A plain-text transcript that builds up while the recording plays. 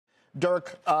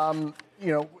Dirk,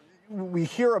 we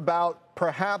hear about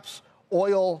perhaps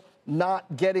oil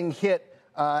not getting hit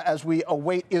as we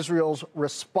await Israel's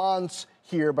response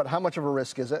here, but how much of a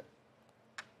risk is it?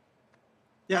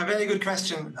 Yeah, very good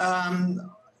question.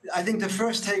 I think the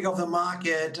first take of the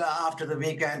market after the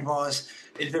weekend was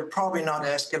it will probably not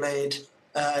escalate,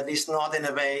 at least not in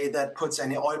a way that puts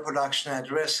any oil production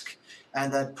at risk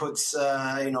and that puts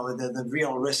the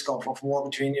real risk of war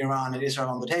between Iran and Israel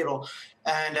on the table.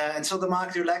 And so the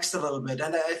market relaxed a little bit.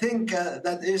 And I think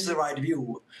that is the right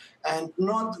view. And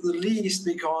not the least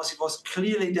because it was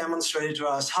clearly demonstrated to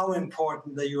us how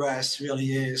important the U.S.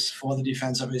 really is for the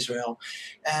defense of Israel.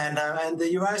 And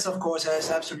the U.S., of course,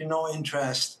 has absolutely no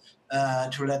interest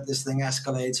to let this thing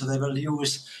escalate. So they will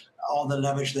use all the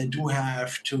leverage they do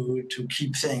have to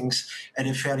keep things at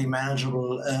a fairly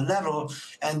manageable level.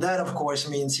 And that, of course,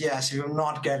 means, yes, we will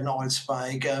not get an oil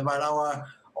spike. But our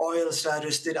oil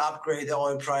strategists did upgrade the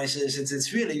oil prices.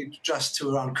 It's really just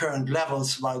to around current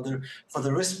levels for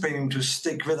the risk premium to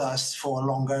stick with us for a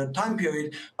longer time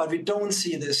period. But we don't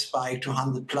see this spike to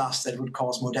 100 plus that would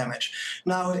cause more damage.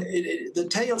 Now, the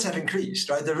tails have increased,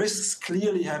 right? The risks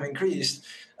clearly have increased.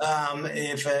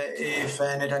 If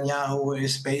Netanyahu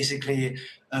is basically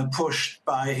pushed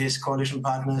by his coalition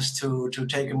partners to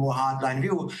take a more hardline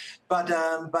view, but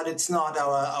it's not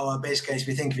our base case.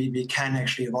 We think we can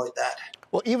actually avoid that.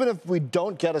 Well, even if we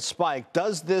don't get a spike,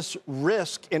 does this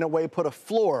risk in a way put a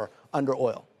floor under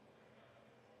oil?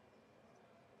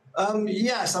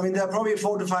 Yes, I mean there are probably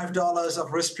 $4 to $5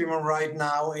 of risk premium right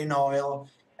now in oil,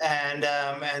 and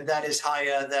that is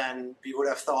higher than we would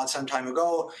have thought some time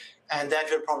ago. And that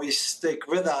will probably stick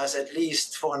with us at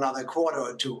least for another quarter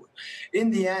or two.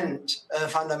 In the end,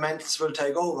 fundamentals will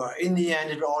take over. In the end,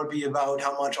 it will all be about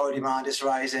how much oil demand is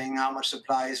rising, how much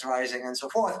supply is rising, and so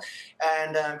forth.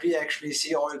 And we actually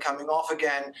see oil coming off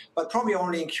again, but probably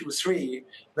only in Q3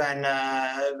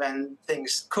 when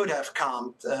things could have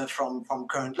calmed from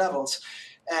current levels.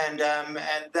 And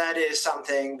that is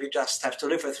something we just have to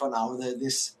live with for now,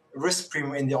 this risk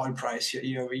premium in the oil price.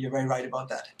 You're very right about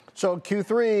that. So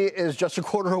Q3 is just a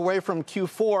quarter away from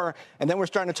Q4, and then we're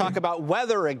starting to talk about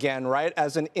weather again, right,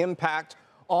 as an impact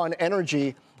on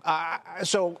energy.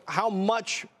 So how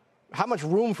much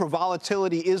room for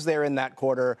volatility is there in that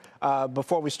quarter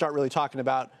before we start really talking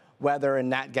about weather and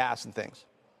nat gas and things?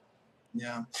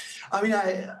 Yeah, I mean,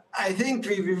 I think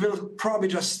we will probably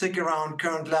just stick around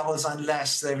current levels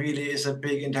unless there really is a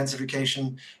big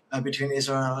intensification between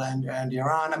Israel and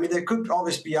Iran. I mean, there could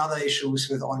always be other issues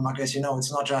with oil market. As you know, it's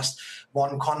not just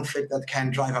one conflict that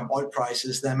can drive up oil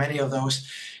prices. There are many of those.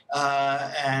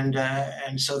 And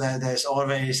so there's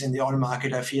always in the oil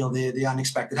market, I feel the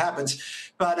unexpected happens.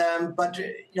 But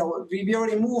we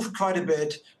already moved quite a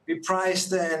bit. We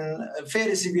priced in a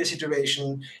fairly severe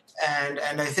situation,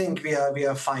 and I think we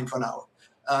are fine for now.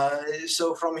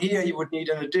 So from here, you would need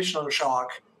an additional shock,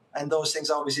 and those things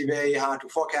are obviously very hard to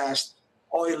forecast.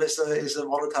 Oil is a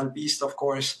volatile beast, of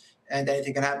course, and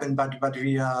anything can happen. But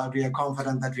we are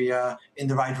confident that we are in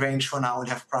the right range for now and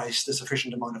have priced a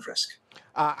sufficient amount of risk.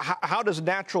 How does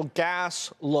natural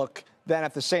gas look then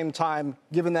at the same time,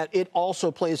 given that it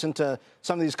also plays into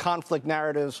some of these conflict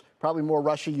narratives, probably more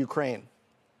Russia-Ukraine?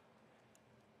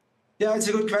 Yeah, it's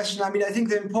a good question. I mean, I think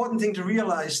the important thing to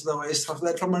realize, though, is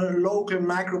that from a local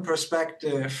macro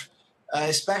perspective,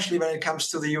 especially when it comes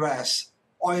to the U.S.,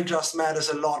 oil just matters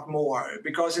a lot more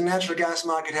because the natural gas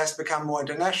market has become more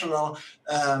international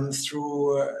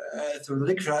through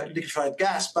liquefied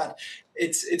gas, but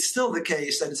it's still the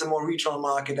case that it's a more regional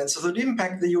market. And so to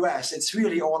impact the U.S., it's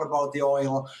really all about the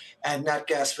oil, and nat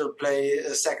gas will play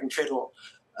a second fiddle.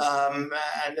 And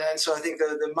so I think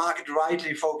the market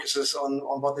rightly focuses on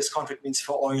what this conflict means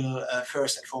for oil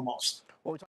first and foremost.